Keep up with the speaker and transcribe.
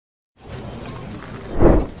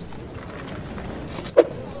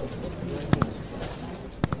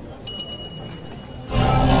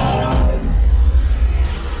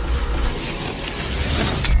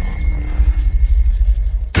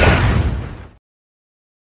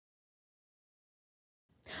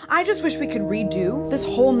I just wish we could redo this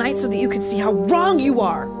whole night so that you could see how wrong you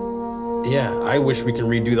are. Yeah, I wish we can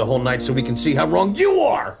redo the whole night so we can see how wrong you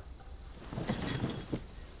are.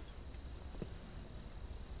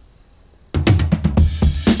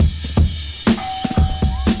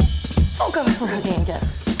 Oh gosh, we're hugging again.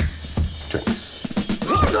 Drinks.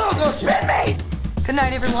 Don't spin me! Good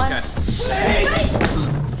night, everyone. Okay.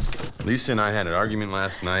 Lisa and I had an argument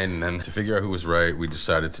last night, and then to figure out who was right, we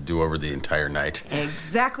decided to do over the entire night.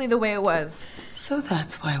 Exactly the way it was. So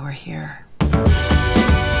that's why we're here.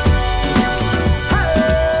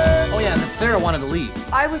 Oh yeah, and then Sarah wanted to leave.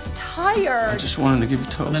 I was tired. I just wanted to give you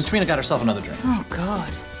toast. And then Trina got herself another drink. Oh,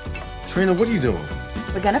 God. Trina, what are you doing?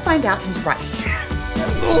 We're gonna find out who's right.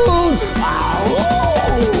 Hello?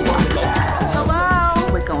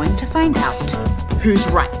 We're going to find out who's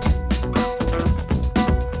right.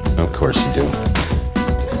 Of course you do.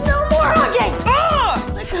 No more hugging!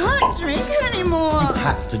 I can't drink anymore.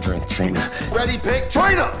 Have to drink, Trina. Ready, pick,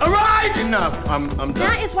 Trina! All right! Enough. I'm done.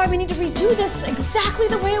 That is why we need to redo this exactly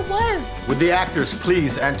the way it was. Would the actors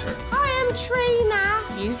please enter? I am Trina.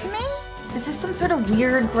 Excuse me? Is this some sort of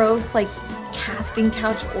weird, gross, like, casting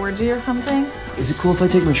couch orgy or something? Is it cool if I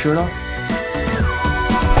take my shirt off?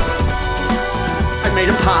 I made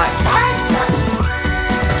a pie.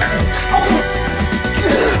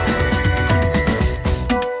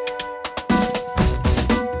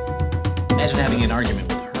 Imagine having an argument